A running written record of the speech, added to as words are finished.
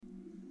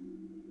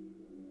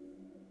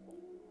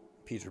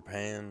Peter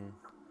Pan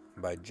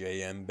by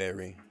J.M.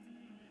 Barrie.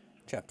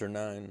 Chapter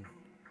 9.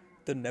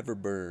 The Never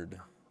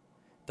Bird.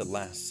 The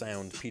last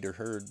sound Peter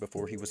heard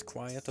before he was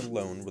quiet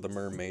alone were the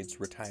mermaids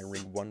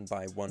retiring one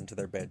by one to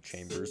their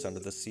bedchambers under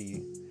the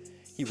sea.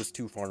 He was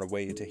too far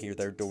away to hear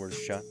their doors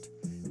shut,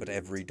 but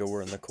every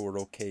door in the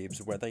coral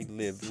caves where they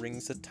live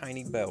rings a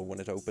tiny bell when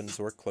it opens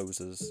or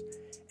closes,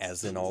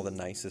 as in all the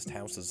nicest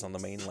houses on the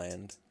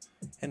mainland.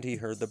 And he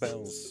heard the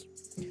bells.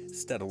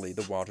 Steadily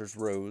the waters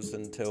rose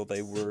until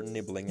they were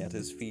nibbling at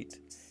his feet,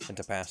 and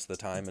to pass the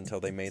time until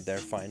they made their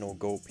final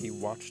gulp, he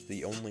watched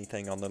the only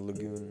thing on the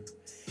lagoon.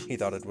 He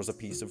thought it was a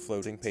piece of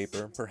floating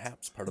paper,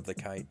 perhaps part of the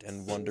kite,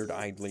 and wondered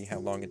idly how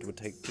long it would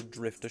take to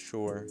drift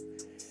ashore.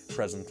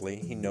 Presently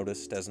he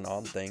noticed as an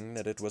odd thing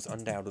that it was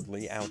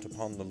undoubtedly out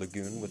upon the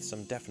lagoon with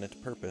some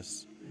definite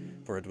purpose,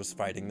 for it was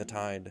fighting the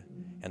tide,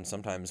 and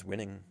sometimes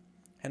winning.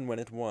 And when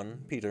it won,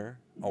 Peter,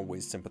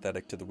 always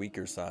sympathetic to the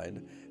weaker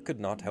side, could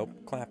not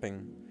help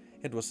clapping.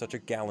 It was such a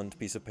gallant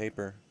piece of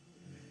paper.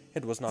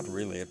 It was not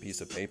really a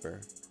piece of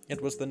paper. It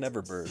was the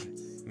Never Bird,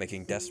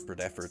 making desperate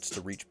efforts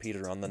to reach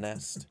Peter on the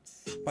nest.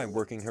 By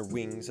working her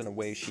wings in a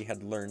way she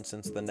had learned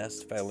since the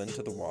nest fell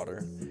into the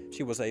water,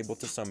 she was able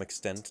to some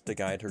extent to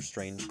guide her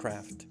strange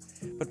craft.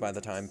 But by the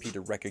time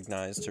Peter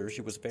recognized her,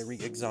 she was very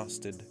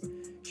exhausted.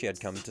 She had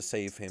come to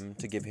save him,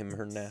 to give him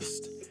her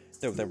nest,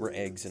 though there were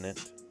eggs in it.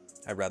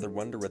 I rather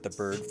wonder at the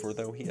bird, for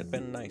though he had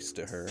been nice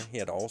to her, he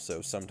had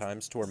also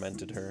sometimes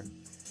tormented her.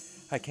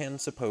 I can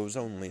suppose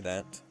only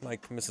that,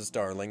 like Mrs.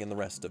 Darling and the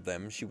rest of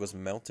them, she was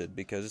melted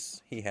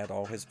because he had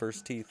all his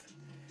first teeth.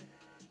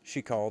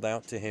 She called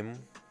out to him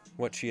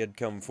what she had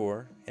come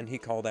for, and he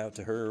called out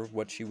to her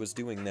what she was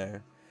doing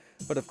there.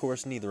 But of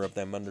course neither of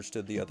them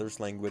understood the other's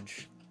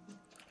language.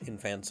 In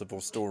fanciful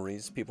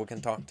stories, people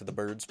can talk to the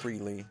birds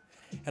freely,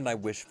 and I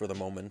wish for the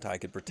moment I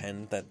could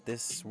pretend that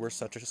this were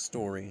such a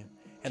story,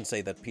 and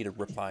say that Peter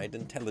replied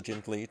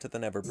intelligently to the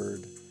Never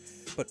Bird.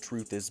 But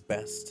truth is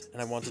best,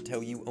 and I want to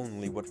tell you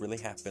only what really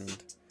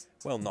happened.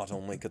 Well, not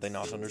only could they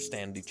not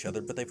understand each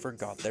other, but they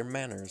forgot their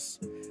manners.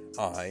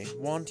 "I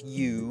want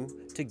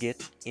you to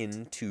get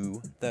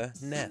into the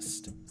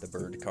nest," the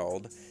bird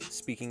called,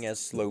 speaking as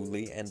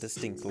slowly and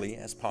distinctly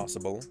as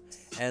possible,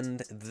 "and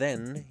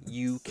then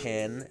you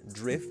can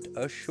drift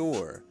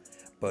ashore.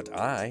 But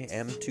I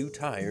am too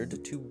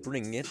tired to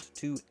bring it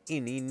to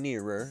any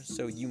nearer,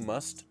 so you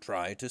must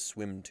try to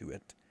swim to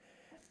it."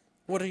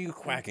 "What are you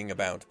quacking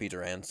about?"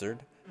 Peter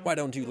answered. "Why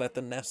don't you let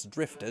the nest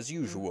drift as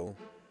usual?"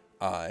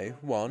 "I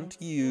want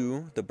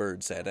you," the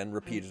bird said, and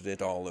repeated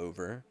it all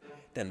over.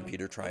 Then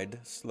Peter tried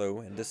slow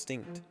and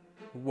distinct.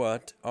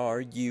 "What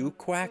are you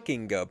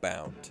quacking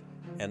about?"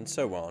 And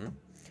so on.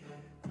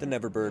 The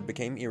Never Bird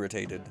became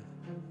irritated.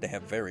 They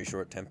have very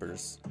short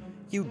tempers.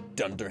 "You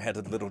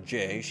dunderheaded little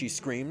jay," she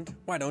screamed.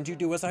 "Why don't you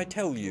do as I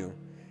tell you?"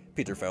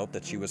 Peter felt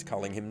that she was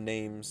calling him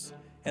names,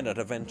 and at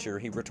a venture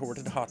he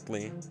retorted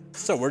hotly,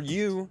 "So are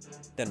you!"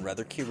 Then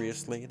rather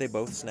curiously, they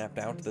both snapped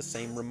out the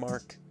same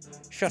remark.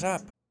 "Shut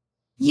up!"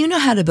 You know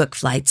how to book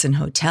flights and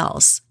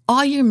hotels.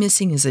 All you're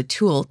missing is a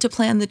tool to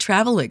plan the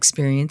travel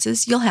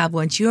experiences you'll have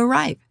once you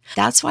arrive.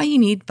 That's why you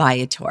need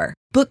Viator.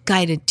 Book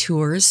guided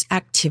tours,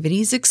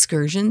 activities,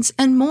 excursions,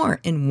 and more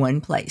in one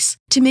place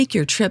to make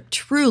your trip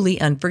truly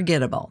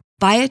unforgettable.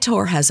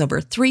 Viator has over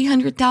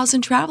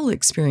 300,000 travel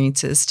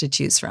experiences to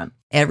choose from.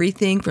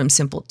 Everything from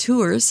simple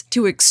tours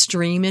to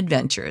extreme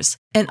adventures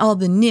and all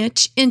the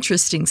niche,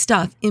 interesting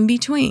stuff in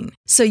between.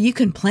 So you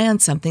can plan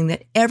something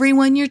that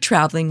everyone you're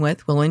traveling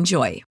with will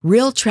enjoy.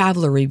 Real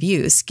traveler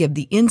reviews give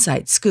the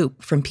inside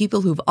scoop from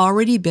people who've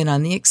already been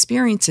on the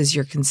experiences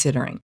you're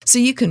considering. So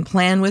you can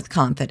plan with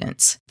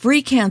confidence.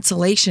 Free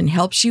cancellation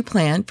helps you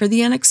plan for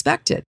the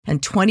unexpected.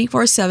 And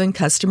 24/7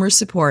 customer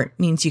support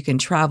means you can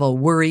travel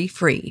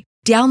worry-free.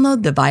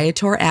 Download the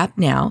Viator app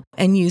now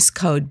and use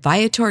code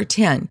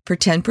Viator10 for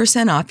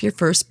 10% off your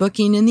first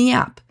booking in the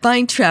app.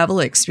 Find travel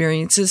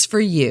experiences for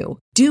you.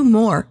 Do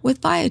more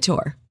with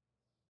Viator.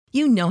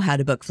 You know how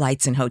to book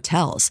flights and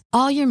hotels.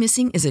 All you're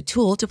missing is a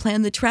tool to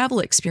plan the travel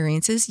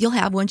experiences you'll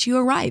have once you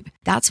arrive.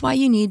 That's why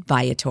you need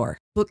Viator.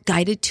 Book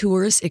guided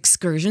tours,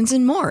 excursions,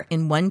 and more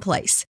in one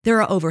place. There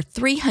are over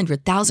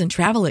 300,000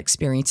 travel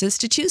experiences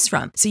to choose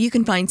from, so you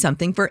can find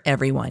something for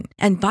everyone.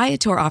 And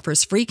Viator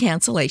offers free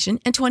cancellation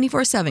and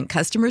 24/7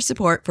 customer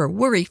support for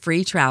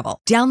worry-free travel.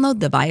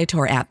 Download the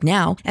Viator app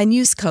now and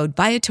use code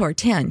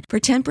Viator10 for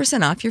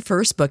 10% off your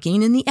first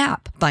booking in the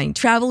app. Find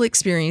travel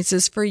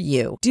experiences for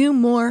you. Do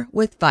more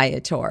with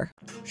Viator.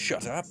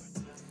 "Shut up!"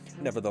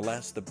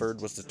 Nevertheless, the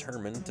bird was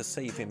determined to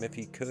save him if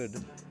he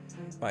could.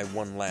 By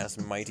one last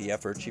mighty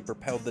effort, she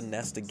propelled the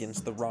nest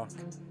against the rock.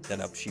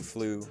 Then up she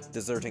flew,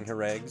 deserting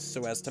her eggs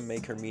so as to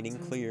make her meaning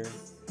clear.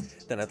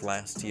 Then at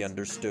last he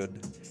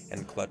understood,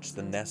 and clutched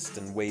the nest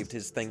and waved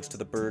his thanks to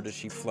the bird as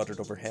she fluttered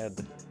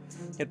overhead.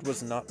 It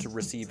was not to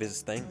receive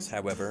his thanks,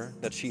 however,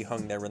 that she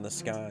hung there in the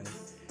sky.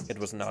 It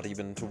was not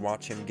even to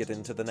watch him get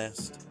into the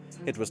nest.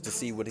 It was to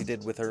see what he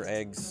did with her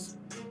eggs.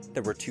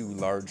 There were 2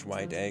 large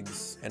white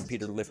eggs, and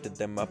Peter lifted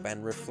them up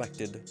and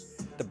reflected.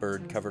 The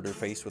bird covered her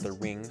face with her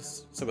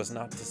wings, so as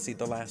not to see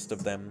the last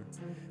of them,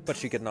 but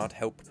she could not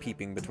help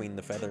peeping between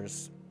the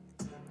feathers.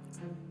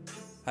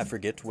 I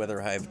forget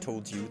whether I have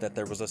told you that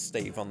there was a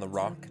stave on the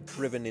rock,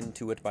 driven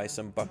into it by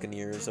some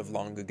buccaneers of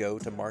long ago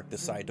to mark the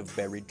site of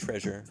buried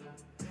treasure.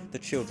 The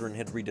children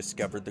had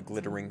rediscovered the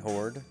glittering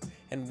hoard,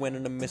 and when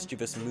in a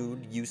mischievous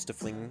mood used to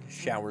fling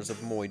showers of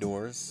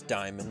moidores,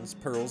 diamonds,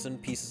 pearls,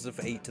 and pieces of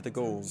 8 to the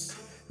gulls,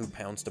 who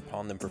pounced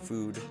upon them for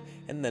food,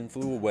 and then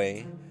flew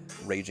away,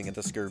 raging at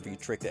the scurvy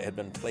trick that had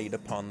been played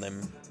upon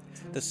them.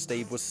 The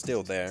stave was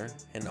still there,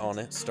 and on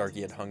it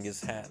Starkey had hung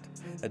his hat,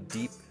 a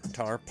deep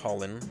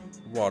tarpaulin,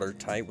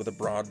 watertight with a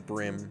broad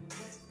brim.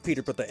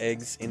 Peter put the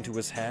eggs into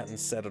his hat and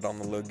set it on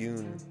the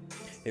lagoon.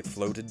 It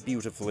floated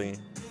beautifully.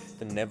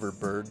 The Never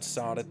Bird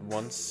saw at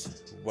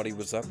once what he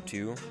was up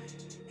to,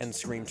 and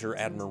screamed her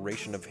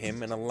admiration of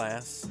him, and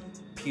alas,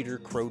 Peter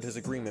crowed his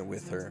agreement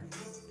with her.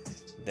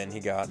 Then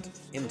he got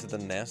into the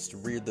nest,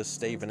 reared the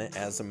stave in it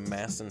as a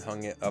mast, and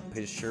hung it up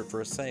his shirt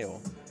for a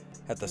sail.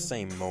 At the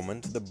same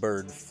moment, the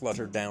bird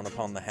fluttered down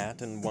upon the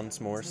hat and once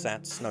more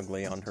sat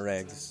snugly on her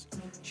eggs.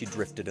 She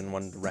drifted in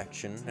one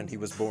direction, and he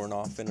was borne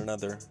off in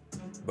another,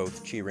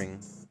 both cheering.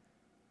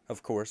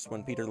 Of course,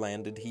 when Peter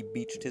landed, he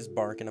beached his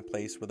bark in a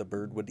place where the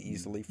bird would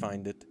easily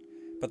find it,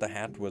 but the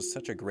hat was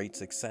such a great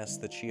success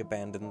that she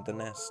abandoned the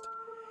nest.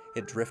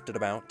 It drifted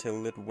about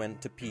till it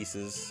went to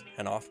pieces,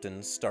 and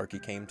often Starkey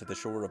came to the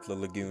shore of the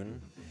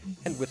lagoon,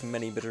 and with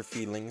many bitter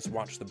feelings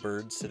watched the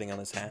bird sitting on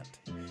his hat.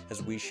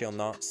 As we shall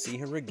not see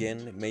her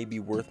again, it may be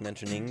worth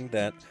mentioning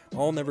that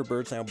all Never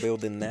Birds now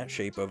build in that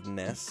shape of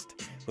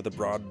nest, with a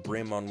broad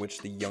brim on which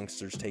the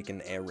youngsters take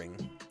an airing.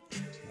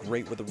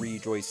 Great were the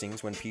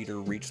rejoicings when Peter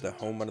reached the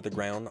home under the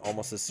ground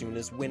almost as soon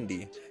as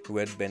Windy, who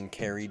had been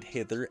carried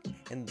hither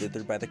and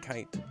thither by the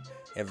kite.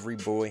 Every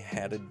boy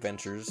had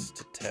adventures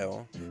to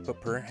tell,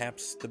 but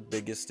perhaps the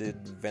biggest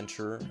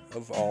adventure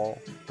of all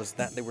was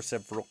that they were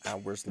several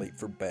hours late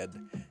for bed.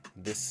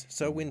 This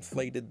so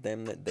inflated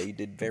them that they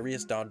did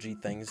various dodgy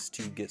things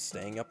to get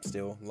staying up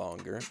still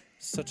longer,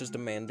 such as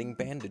demanding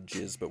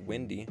bandages, but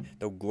Windy,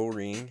 though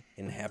glorying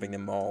in having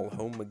them all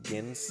home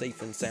again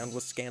safe and sound,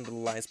 was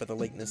scandalized by the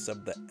lateness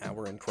of the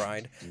hour and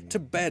cried, "To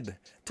bed!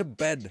 To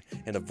bed!"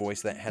 in a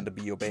voice that had to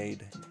be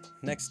obeyed.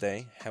 Next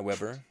day,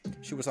 however,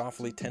 she was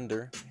awfully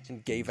tender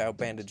and gave out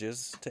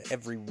bandages to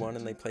everyone,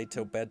 and they played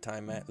till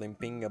bedtime at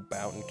limping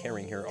about and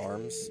carrying her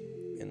arms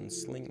in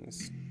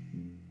slings.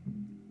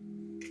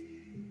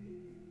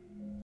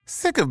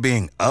 Sick of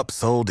being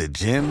upsold at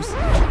gyms?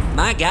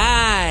 My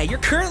guy, you're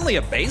currently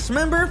a base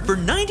member? For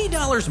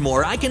 $90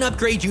 more, I can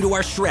upgrade you to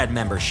our Shred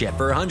membership.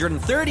 For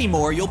 $130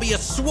 more, you'll be a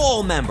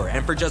Swole member.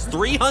 And for just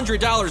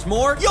 $300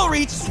 more, you'll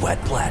reach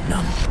Sweat Platinum.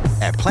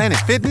 At Planet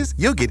Fitness,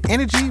 you'll get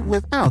energy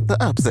without the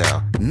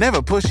upsell.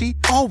 Never pushy,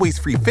 always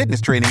free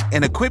fitness training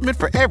and equipment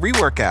for every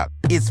workout.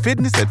 It's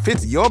fitness that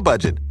fits your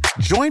budget.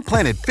 Join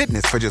Planet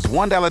Fitness for just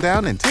 $1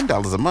 down and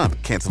 $10 a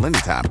month. Cancel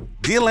anytime.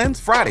 Deal ends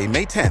Friday,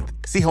 May 10th.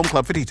 See Home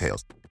Club for details.